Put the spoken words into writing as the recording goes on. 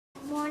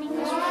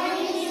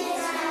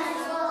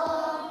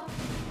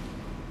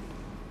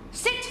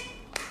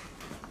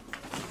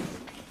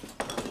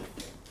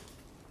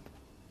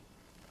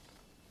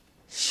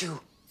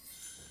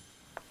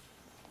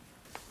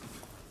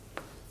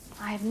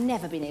I've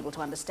never been able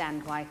to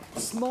understand why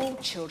small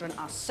children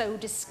are so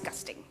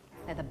disgusting.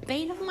 They're the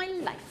bane of my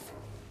life.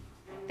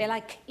 They're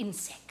like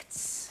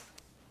insects.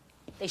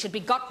 They should be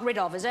got rid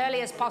of as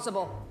early as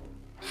possible.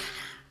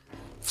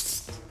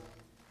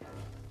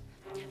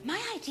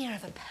 My idea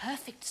of a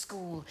perfect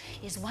school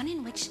is one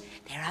in which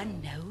there are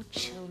no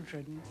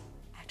children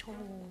at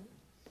all.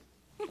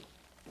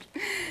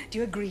 Do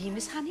you agree,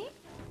 Miss Honey?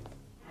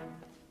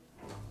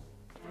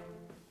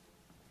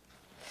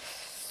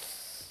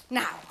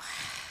 Now,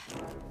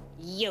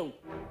 you,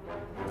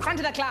 front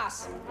of the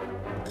class.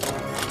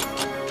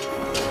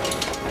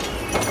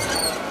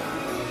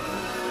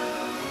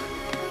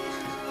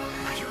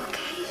 Are you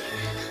okay?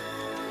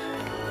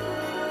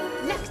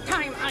 Next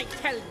time I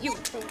tell you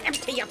to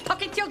empty your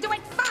pockets, you'll do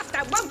it faster,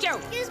 won't you?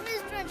 Yes,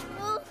 Miss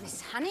Trunchbull.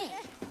 Miss Honey,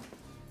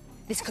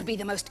 this could be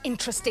the most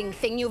interesting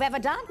thing you've ever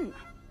done.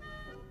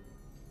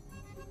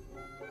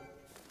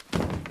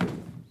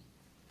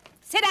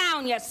 Sit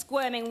down, you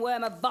squirming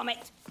worm of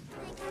vomit.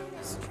 Thank you,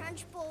 Miss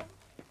Trunchbull.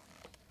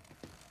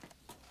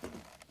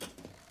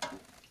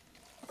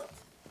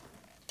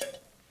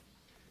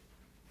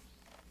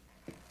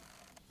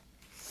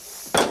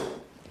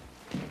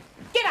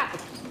 Get up!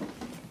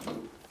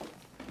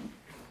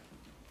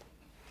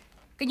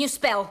 Can you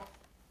spell?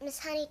 Miss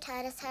Honey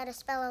taught us how to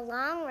spell a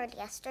long word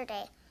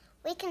yesterday.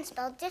 We can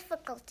spell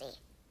difficulty.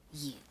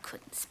 You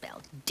couldn't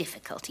spell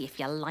difficulty if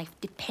your life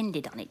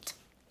depended on it.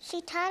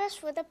 She taught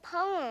us with a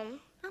poem.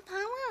 A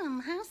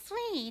poem? How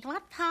sweet.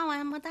 What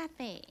poem would that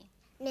be?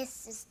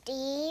 Mrs. D,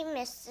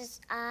 Mrs.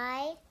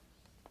 I,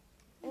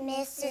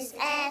 Mrs.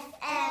 F,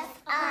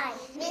 F, I,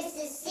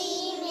 Mrs.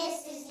 C,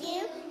 Mrs.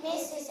 U,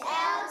 Mrs.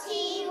 L,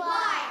 T,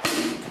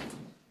 Y.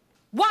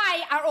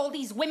 Why are all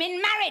these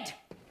women married?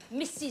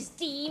 Mrs.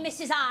 D,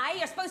 Mrs. I,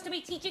 you're supposed to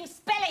be teaching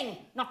spelling,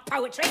 not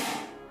poetry.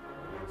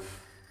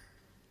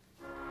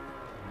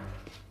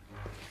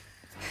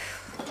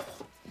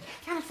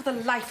 Cannot for the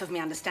life of me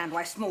understand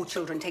why small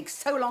children take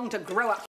so long to grow up.